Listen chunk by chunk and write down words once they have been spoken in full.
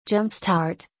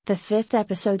Jumpstart, the fifth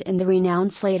episode in the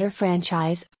renowned Slater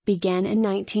franchise, began in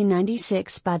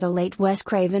 1996 by the late Wes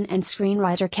Craven and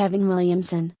screenwriter Kevin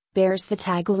Williamson, bears the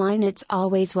tagline "It's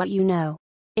always what you know."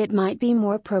 It might be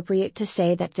more appropriate to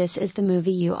say that this is the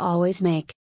movie you always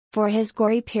make. For his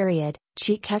gory period,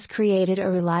 Cheek has created a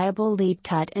reliable leap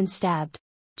cut and stabbed.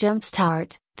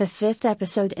 Jumpstart, the fifth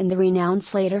episode in the renowned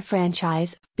Slater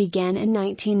franchise, began in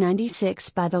 1996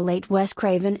 by the late Wes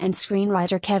Craven and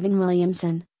screenwriter Kevin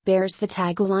Williamson, bears the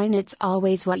tagline "It's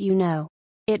always what you know."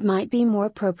 It might be more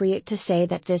appropriate to say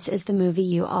that this is the movie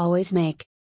you always make.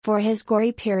 For his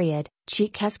gory period,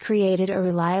 Cheek has created a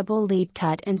reliable leap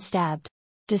cut and stabbed.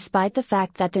 Despite the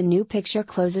fact that the new picture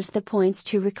closes the points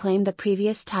to reclaim the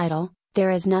previous title,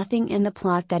 there is nothing in the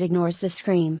plot that ignores the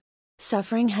Scream.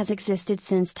 Suffering has existed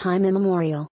since time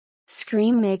immemorial.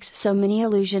 Scream makes so many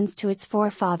allusions to its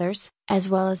forefathers, as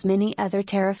well as many other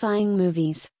terrifying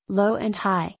movies, low and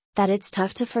high, that it's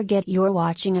tough to forget you're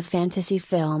watching a fantasy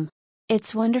film.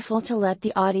 It's wonderful to let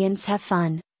the audience have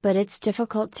fun, but it's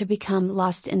difficult to become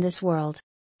lost in this world.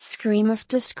 Scream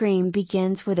After Scream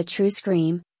begins with a true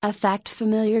scream, a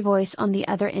fact-familiar voice on the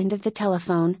other end of the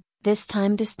telephone, this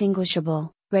time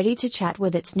distinguishable, ready to chat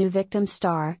with its new victim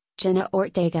star, Jenna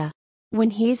Ortega.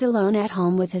 When he's alone at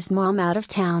home with his mom out of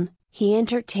town, he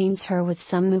entertains her with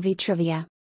some movie trivia.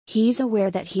 He's aware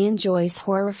that he enjoys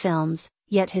horror films,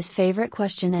 yet his favorite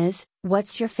question is,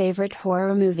 "What's your favorite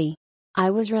horror movie?"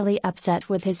 I was really upset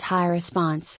with his high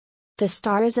response. The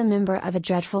star is a member of a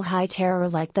dreadful high terror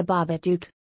like the Babadook.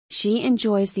 She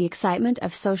enjoys the excitement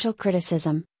of social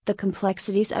criticism, the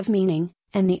complexities of meaning,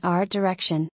 and the art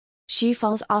direction. She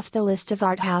falls off the list of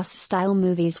art house-style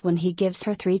movies when he gives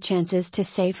her 3 chances to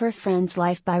save her friend's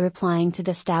life by replying to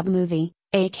the stab movie,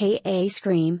 aka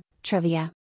Scream,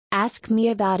 trivia. "Ask me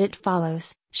about it"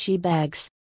 follows, she begs.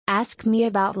 "Ask me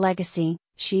about Legacy,"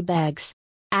 she begs.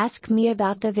 "Ask me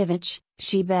about The Vivitch,"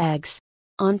 she begs.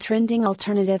 On trending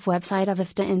alternative website of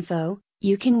Afdah Info,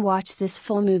 you can watch this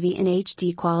full movie in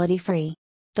HD quality free.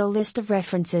 The list of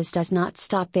references does not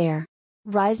stop there.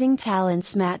 Rising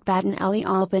talents Matt Batten, Ellie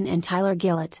Alpin and Tyler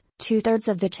Gillett, 2/3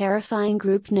 of the terrifying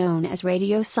group known as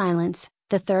Radio Silence.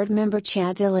 The third member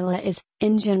Chad Villila is,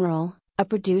 in general, a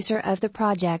producer of the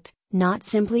project, not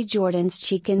simply Jordan's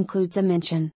Cheek includes a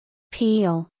mention.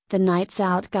 Peel, the Nights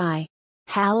Out guy.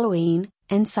 Halloween,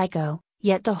 and Psycho,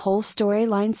 yet the whole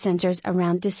storyline centers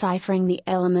around deciphering the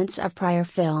elements of prior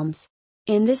films.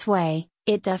 In this way,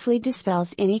 it deftly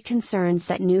dispels any concerns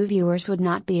that new viewers would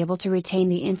not be able to retain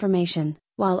the information,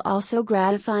 while also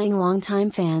gratifying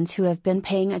longtime fans who have been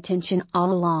paying attention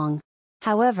all along.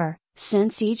 However,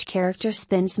 since each character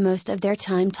spends most of their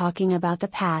time talking about the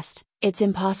past, it's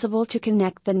impossible to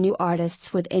connect the new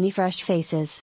artists with any fresh faces.